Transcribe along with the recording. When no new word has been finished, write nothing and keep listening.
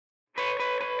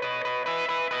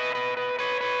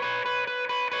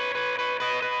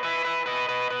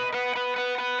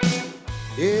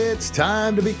It's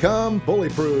time to become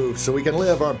bully-proof so we can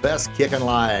live our best kickin'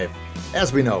 life.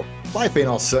 As we know, life ain't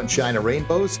all sunshine and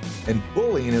rainbows, and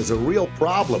bullying is a real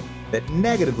problem that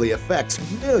negatively affects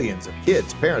millions of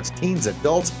kids, parents, teens,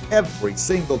 adults every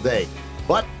single day.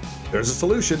 But there's a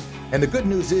solution, and the good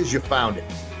news is you found it.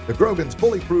 The Grogan's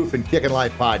Bully-Proof and Kickin'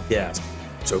 Life podcast.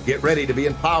 So get ready to be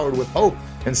empowered with hope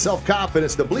and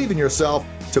self-confidence to believe in yourself,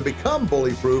 to become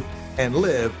bully-proof and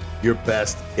live your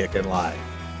best kickin' life.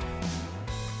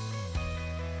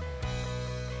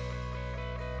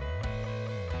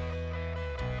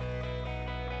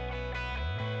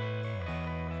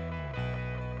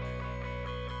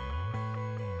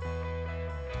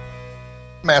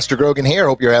 Master Grogan here.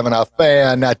 Hope you're having a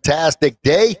fantastic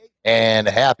day and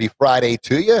happy Friday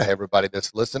to you, everybody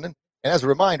that's listening. And as a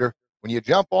reminder, when you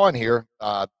jump on here,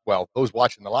 those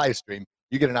watching the live stream,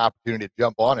 you get an opportunity to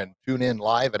jump on and tune in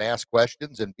live and ask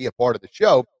questions and be a part of the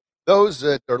show. Those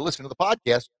that are listening to the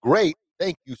podcast, great.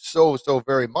 Thank you so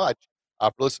very much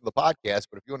for listening to the podcast.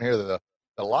 But if you want to hear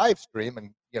the live stream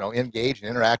and, engage and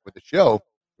interact with the show,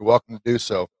 you're welcome to do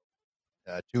so.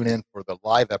 Tune in for the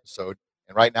live episode.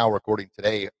 And right now, we're recording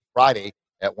today, Friday,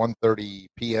 at 1:30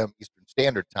 p.m. Eastern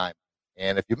Standard Time.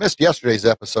 And if you missed yesterday's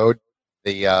episode,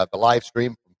 the live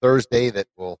stream from Thursday I'm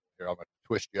going to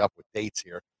twist you up with dates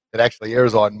here, that actually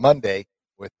airs on Monday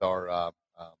with our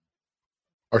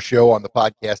show on the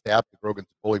podcast app, the Grogan's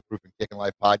Bully-Proof and Kickin'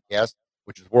 Life podcast,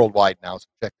 which is worldwide now, so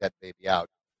check that baby out.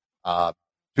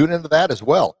 Tune into that as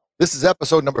well. This is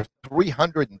episode number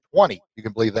 320. You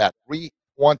can believe that.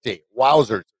 320.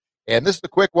 Wowzers. And this is the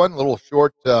quick one, a little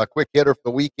short, quick hitter for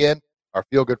the weekend. Our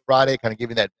Feel Good Friday, kind of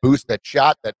giving that boost, that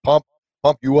shot, that pump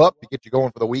you up to get you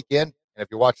going for the weekend. And if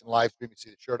you're watching the live stream, you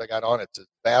see the shirt I got on. It says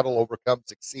Battle, Overcome,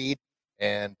 Succeed.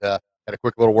 And had a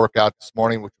quick little workout this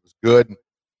morning, which was good.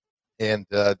 And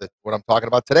what I'm talking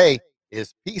about today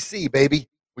is PC, baby.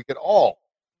 We could all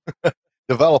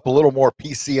develop a little more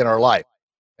PC in our life.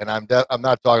 And I'm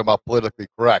not talking about politically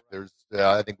correct.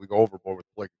 I think we go overboard with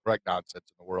politically correct nonsense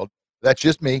in the world. That's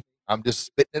just me. I'm just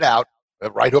spitting it out,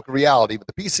 the right hook of reality. But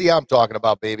the PC I'm talking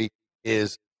about, baby,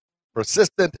 is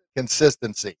persistent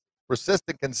consistency.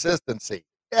 Persistent consistency.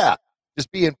 Yeah, just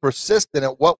being persistent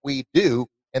at what we do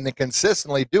and then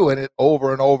consistently doing it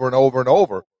over and over and over and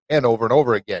over and over and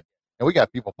over again. And we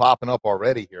got people popping up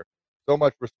already here. So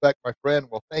much respect, my friend.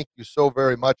 Well, thank you so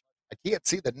very much. I can't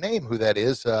see the name who that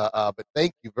is, but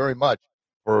thank you very much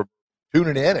for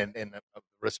tuning in and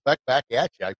respect back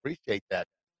at you. I appreciate that.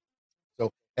 So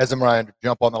as I'm trying to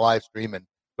jump on the live stream and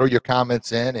throw your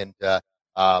comments in, and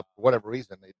for whatever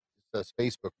reason, it says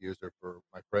Facebook user for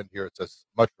my friend here. It says,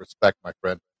 much respect, my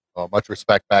friend. Well, much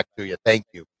respect back to you. Thank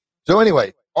you. So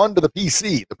anyway, on to the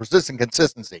PC, the persistent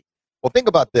consistency. Well, think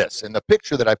about this. In the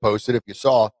picture that I posted, if you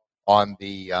saw on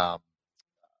the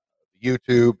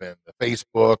YouTube and the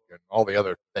Facebook and all the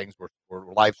other things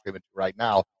we're live streaming right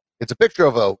now, it's a picture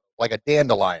of a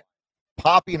dandelion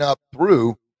popping up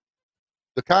through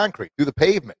the concrete, through the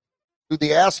pavement, through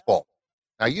the asphalt.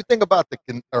 Now, you think about the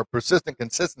persistent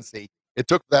consistency it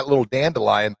took that little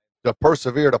dandelion to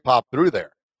persevere to pop through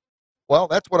there. Well,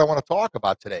 that's what I want to talk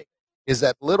about today, is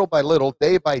that little by little,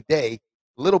 day by day,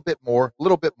 a little bit more,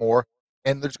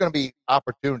 and there's going to be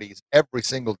opportunities every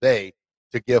single day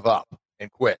to give up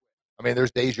and quit. I mean,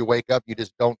 there's days you wake up, you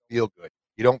just don't feel good.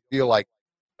 You don't feel like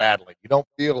battling. You don't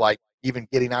feel like even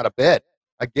getting out of bed.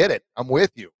 I get it. I'm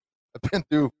with you. I've been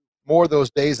through more of those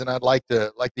days than I'd like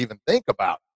to even think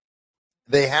about.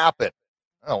 They happen.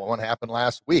 Oh, one happened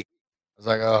last week. I was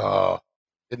like,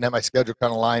 didn't have my schedule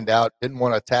kind of lined out. Didn't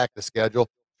want to attack the schedule.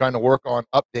 Trying to work on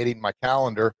updating my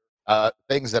calendar.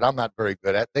 Things that I'm not very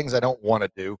good at. Things I don't want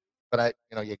to do. But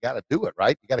you got to do it,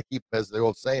 right? You got to keep, as the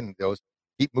old saying goes,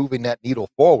 keep moving that needle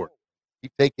forward.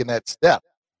 Keep taking that step.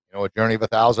 A journey of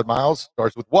 1,000 miles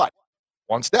starts with what?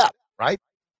 One step, right?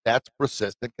 That's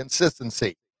persistent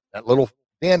consistency. That little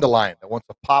dandelion that wants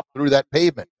to pop through that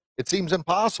pavement. It seems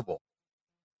impossible.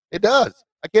 It does.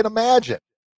 I can't imagine,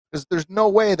 because there's no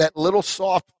way that little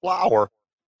soft flower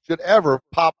should ever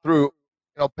pop through,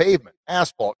 pavement,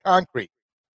 asphalt, concrete.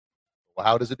 Well,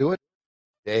 how does it do it?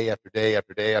 Day after day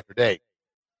after day after day.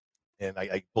 And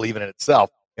I believe in it itself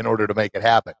in order to make it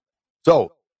happen.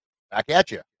 So back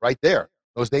at you right there.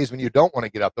 Those days when you don't want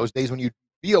to get up, those days when you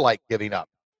feel like giving up,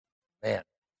 man,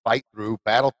 fight through,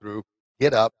 battle through,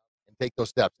 get up and take those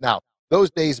steps. Now,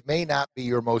 those days may not be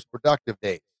your most productive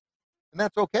days, and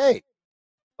that's okay.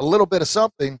 A little bit of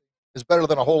something is better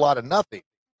than a whole lot of nothing.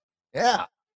 Yeah.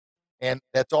 And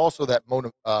that's also that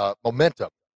momentum.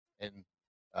 In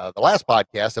the last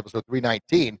podcast, episode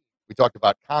 319, we talked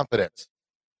about confidence.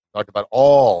 I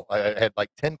had like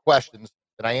 10 questions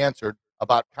that I answered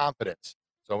about confidence.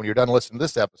 So when you're done listening to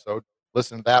this episode,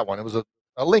 listen to that one. It was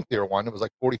a lengthier one. It was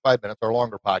like 45 minutes or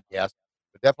longer podcast,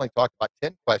 but definitely talked about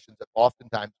 10 questions that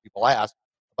oftentimes people ask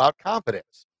about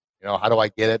confidence. How do I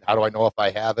get it? How do I know if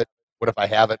I have it? What if I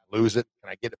have it, lose it? Can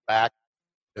I get it back?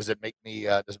 Does it make me?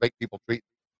 Does it make people treat,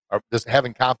 or does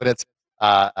having confidence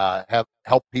have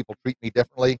help people treat me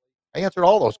differently? I answered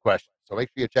all those questions, so make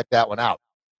sure you check that one out.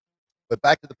 But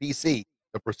back to the PC,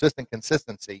 the persistent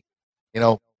consistency. You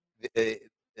know,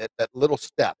 that little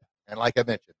step, and like I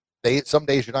mentioned, some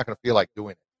days you're not going to feel like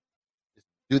doing it. Just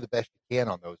do the best you can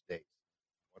on those days.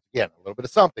 Once again, a little bit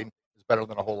of something is better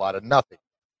than a whole lot of nothing.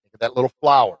 Think of that little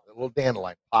flower, that little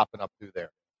dandelion popping up through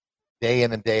there, day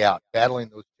in and day out, battling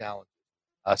those challenges,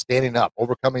 standing up,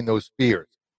 overcoming those fears,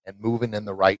 and moving in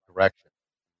the right direction.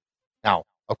 Now,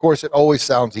 of course, it always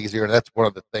sounds easier, and that's one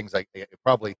of the things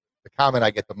probably the comment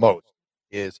I get the most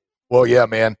is, "Well, yeah,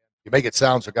 man, you make it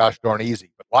sound so gosh darn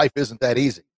easy, but life isn't that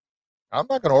easy." I'm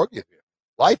not going to argue with you.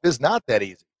 Life is not that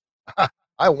easy.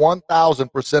 I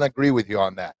 1000% agree with you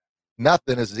on that.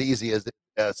 Nothing is as easy as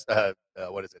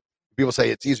what is it? People say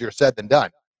it's easier said than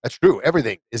done. That's true.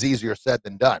 Everything is easier said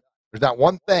than done. There's not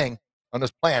one thing on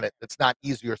this planet that's not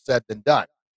easier said than done.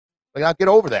 But now get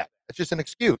over that. It's just an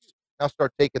excuse. Now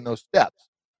start taking those steps.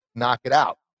 Knock it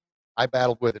out. I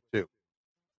battled with it too.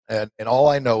 And all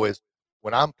I know is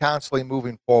when I'm constantly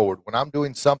moving forward, when I'm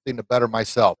doing something to better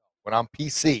myself, when I'm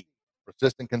PC,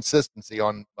 persistent consistency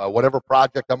on whatever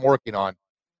project I'm working on,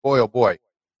 boy, oh boy,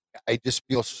 I just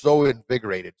feel so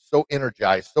invigorated, so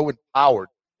energized, so empowered.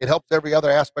 It helps every other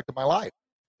aspect of my life.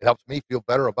 It helps me feel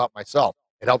better about myself.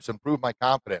 It helps improve my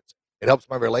confidence. It helps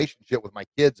my relationship with my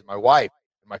kids and my wife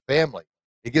and my family.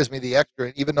 It gives me the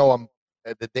extra, even though I'm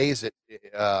the days that,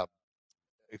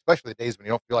 especially the days when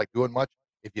you don't feel like doing much,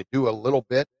 if you do a little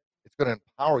bit, it's going to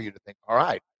empower you to think, all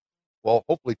right, well,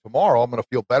 hopefully tomorrow I'm going to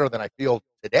feel better than I feel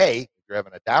today if you're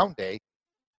having a down day.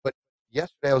 But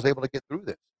yesterday I was able to get through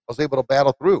this. I was able to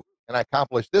battle through and I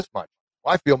accomplished this much.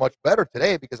 Well, I feel much better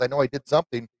today because I know I did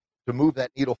something to move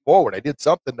that needle forward. I did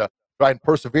something to try and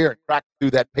persevere and crack through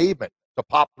that pavement, to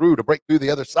pop through, to break through the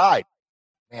other side.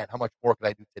 Man, how much more can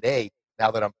I do today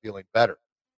now that I'm feeling better?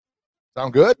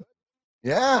 Sound good?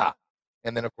 Yeah.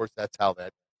 And then, of course, that's how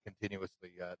that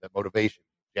continuously, that motivation,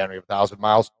 January of 1,000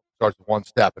 miles, starts with one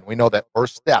step. And we know that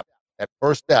first step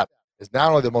is not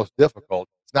only the most difficult,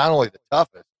 it's not only the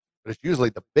toughest, but it's usually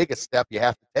the biggest step you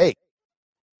have to take.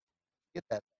 Get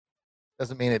that.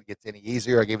 Doesn't mean it gets any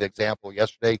easier. I gave an example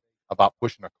yesterday about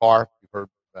pushing a car. You've heard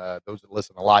those that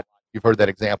listen a lot. You've heard that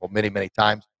example many, many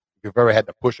times. If you've ever had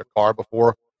to push a car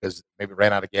before because maybe it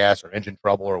ran out of gas or engine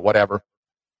trouble or whatever,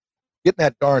 getting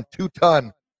that darn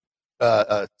 2-ton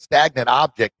stagnant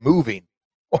object moving,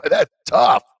 boy, that's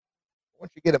tough.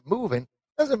 Once you get it moving,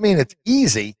 doesn't mean it's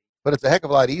easy, but it's a heck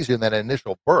of a lot easier than that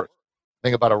initial burst.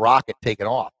 Think about a rocket taking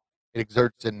off. It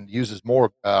exerts and uses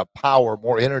more power,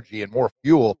 more energy, and more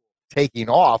fuel taking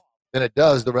off than it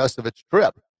does the rest of its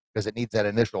trip because it needs that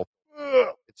initial.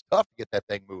 It's tough to get that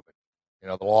thing moving.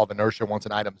 The law of inertia, once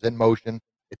an item's in motion,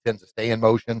 it tends to stay in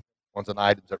motion. Once an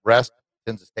item's at rest, it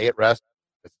tends to stay at rest.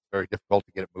 It's very difficult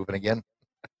to get it moving again.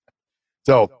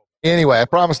 So anyway, I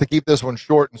promise to keep this one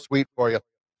short and sweet for you.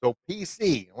 So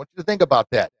PC, I want you to think about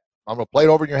that. I'm going to play it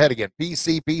over in your head again.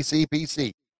 PC, PC,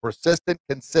 PC. Persistent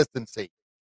consistency.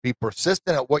 Be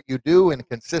persistent at what you do and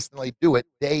consistently do it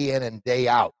day in and day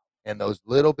out. And those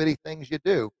little bitty things you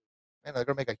do, man, they're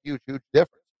going to make a huge, huge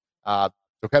difference.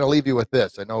 So kind of leave you with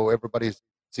this. I know everybody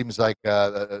seems like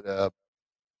since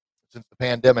the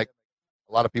pandemic,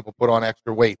 a lot of people put on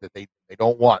extra weight that they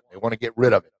don't want. They want to get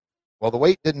rid of it. Well, the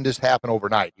weight didn't just happen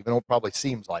overnight, even though it probably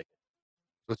seems like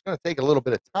it. So it's going to take a little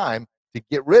bit of time to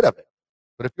get rid of it.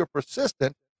 But if you're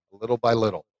persistent, little by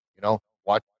little,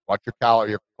 watch your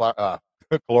caloric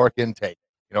intake,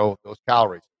 those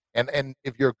calories. And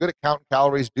if you're good at counting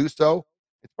calories, do so.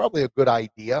 It's probably a good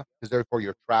idea because therefore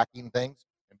you're tracking things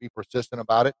and be persistent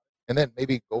about it. And then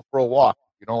maybe go for a walk.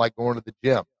 If you don't like going to the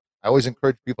gym. I always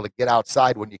encourage people to get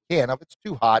outside when you can. If it's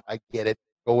too hot, I get it.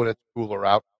 Go when it's cooler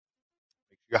out.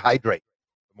 Make sure you hydrate.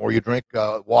 The more you drink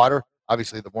water,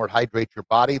 obviously, the more it hydrates your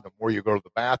body. The more you go to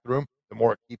the bathroom, the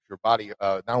more it keeps your body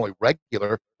not only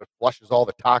regular, but flushes all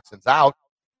the toxins out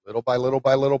little by little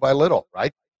by little by little,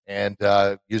 right? And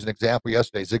use an example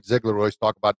yesterday. Zig Ziglar always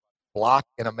talked about block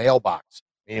in a mailbox,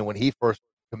 meaning when he first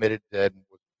committed and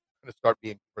was going to start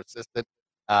being persistent,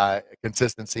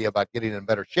 consistency about getting in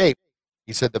better shape,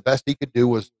 he said the best he could do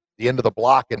was the end of the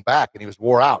block and back, and he was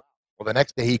wore out. Well, the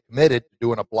next day he committed to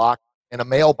doing a block in a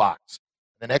mailbox.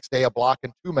 The next day, a block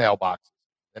in 2 mailboxes.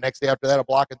 The next day after that, a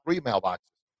block in 3 mailboxes.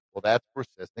 Well, that's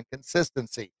persistent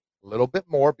consistency. A little bit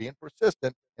more, being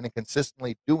persistent, and then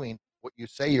consistently doing what you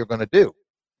say you're going to do.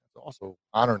 It's also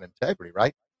honor and integrity,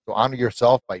 right? So honor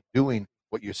yourself by doing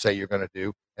what you say you're going to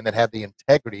do, and then have the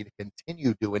integrity to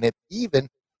continue doing it, even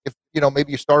if,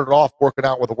 maybe you started off working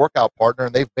out with a workout partner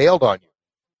and they've bailed on you.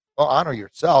 Well, honor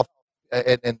yourself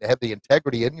and have the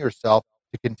integrity in yourself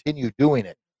to continue doing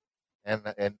it. And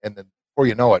then before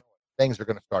you know it, things are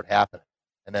going to start happening.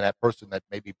 And then that person that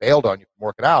maybe bailed on you from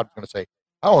working out is going to say,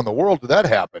 "How in the world did that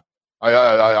happen?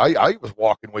 I was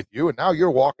walking with you, and now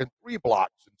you're walking 3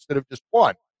 blocks instead of just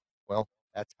 1." Well,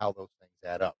 that's how those things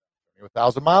add up.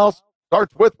 1,000 miles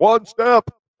starts with 1 step,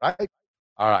 right?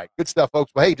 All right, good stuff,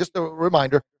 folks. Well, hey, just a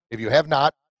reminder, if you have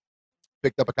not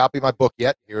picked up a copy of my book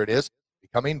yet, here it is,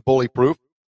 Becoming Bully Proof.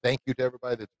 Thank you to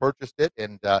everybody that's purchased it.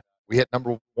 And we hit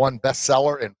 #1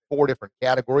 bestseller in 4 different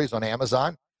categories on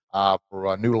Amazon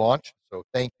for a new launch. So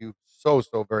thank you so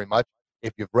very much.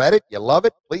 If you've read it, you love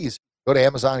it, please go to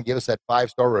Amazon and give us that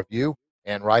 5-star review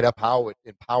and write up how it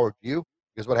empowered you.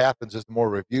 Because what happens is the more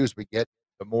reviews we get,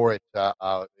 the more it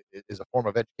is a form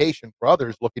of education for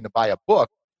others looking to buy a book,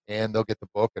 and they'll get the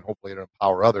book, and hopefully it'll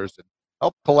empower others and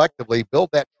help collectively build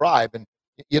that tribe. And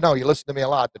you listen to me a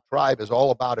lot. The tribe is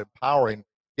all about empowering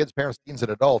kids, parents, teens,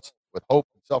 and adults with hope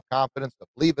and self-confidence to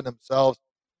believe in themselves,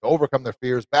 to overcome their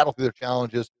fears, battle through their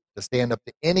challenges, to stand up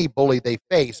to any bully they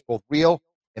face, both real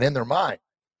and in their mind.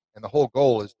 And the whole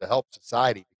goal is to help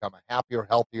society become a happier,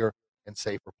 healthier, and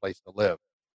safer place to live.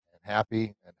 And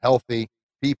happy and healthy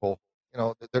people,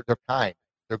 they're kind.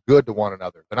 They're good to one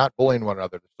another. They're not bullying one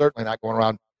another. They're certainly not going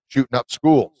around shooting up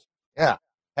schools. Yeah,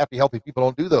 happy, healthy people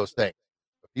don't do those things.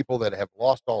 But people that have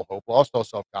lost all hope, lost all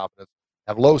self-confidence,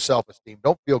 have low self-esteem,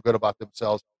 don't feel good about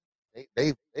themselves,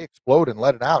 they explode and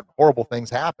let it out, and horrible things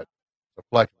happen. So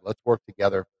collectively, let's work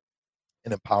together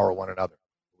and empower one another.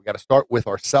 We got to start with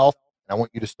ourselves, and I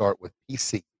want you to start with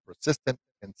PC, persistent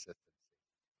consistency.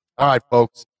 All right,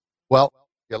 folks. Well,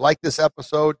 if you like this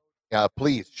episode,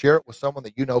 please share it with someone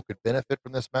that you know could benefit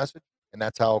from this message, and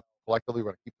that's how collectively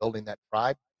we're going to keep building that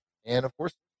tribe. And, of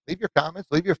course, leave your comments,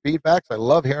 leave your feedbacks. I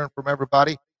love hearing from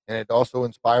everybody, and it also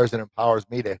inspires and empowers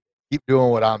me to keep doing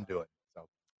what I'm doing. So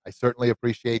I certainly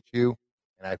appreciate you,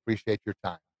 and I appreciate your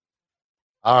time.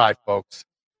 All right, folks.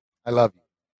 I love you.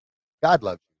 God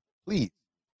loves you. Please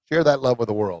share that love with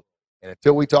the world. And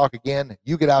until we talk again,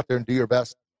 you get out there and do your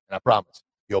best. And I promise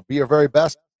you'll be your very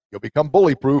best. You'll become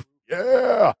bully proof.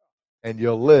 Yeah. And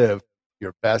you'll live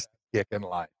your best kick in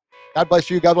life. God bless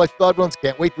you. God bless your loved ones.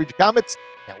 Can't wait to read your comments.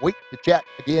 Can't wait to chat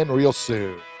again real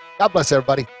soon. God bless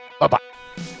everybody. Bye-bye.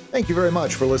 Thank you very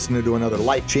much for listening to another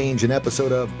life-changing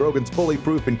episode of Grogan's Bully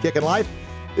Proof and Kickin' Life.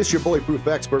 This is your Bully Proof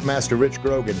expert, Master Rich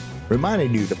Grogan,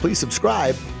 reminding you to please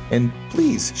subscribe and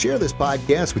please share this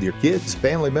podcast with your kids,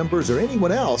 family members, or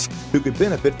anyone else who could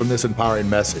benefit from this empowering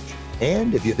message.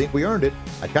 And if you think we earned it,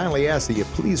 I kindly ask that you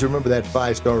please remember that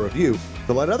 5-star review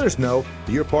to let others know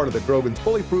that you're part of the Grogan's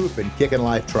Bully Proof and Kickin'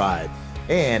 Life tribe.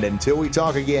 And until we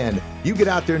talk again, you get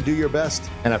out there and do your best,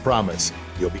 and I promise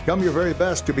you'll become your very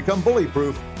best to become bully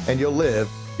proof, and you'll live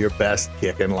your best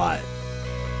kick in life.